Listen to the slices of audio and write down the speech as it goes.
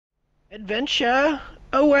Adventure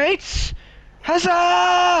awaits!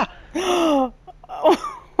 Huzzah! What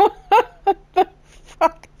the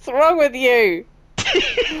fuck is wrong with you?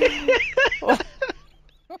 You're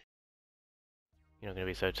not gonna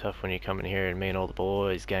be so tough when you come in here and me and all the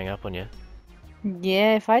boys gang up on you.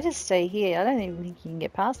 Yeah, if I just stay here, I don't even think you can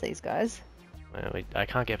get past these guys. Well, I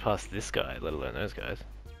can't get past this guy, let alone those guys.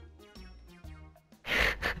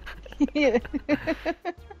 Yeah.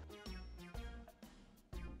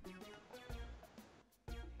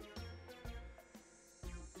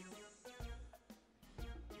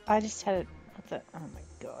 I just had it. What the? Oh my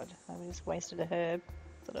god! I just wasted a herb.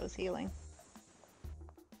 Thought I was healing.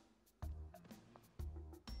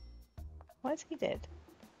 Why is he dead?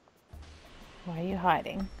 Why are you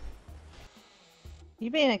hiding?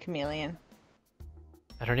 You being a chameleon.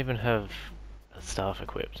 I don't even have a staff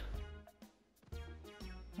equipped.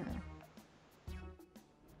 Hmm.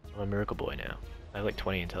 I'm a miracle boy now. I have like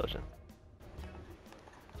 20 intelligence.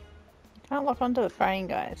 Can't lock onto the praying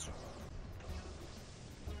guys.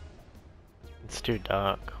 It's too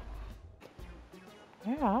dark.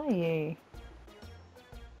 Where are you?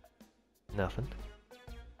 Nothing.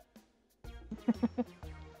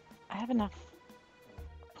 I have enough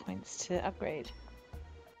points to upgrade.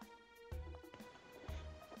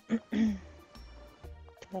 To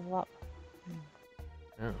level up.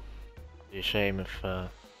 Oh. It'd be a shame if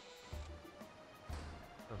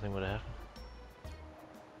something would have happened.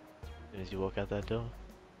 As soon as you walk out that door.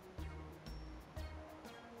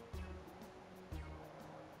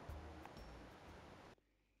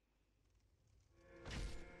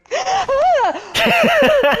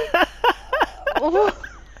 What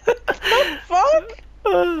the fuck?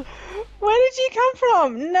 Where did you come from?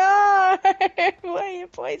 No! Why are you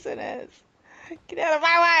poisonous? Get out of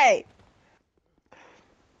my way!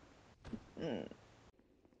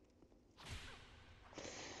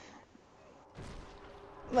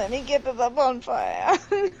 Let me get to the bonfire.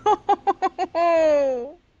 No!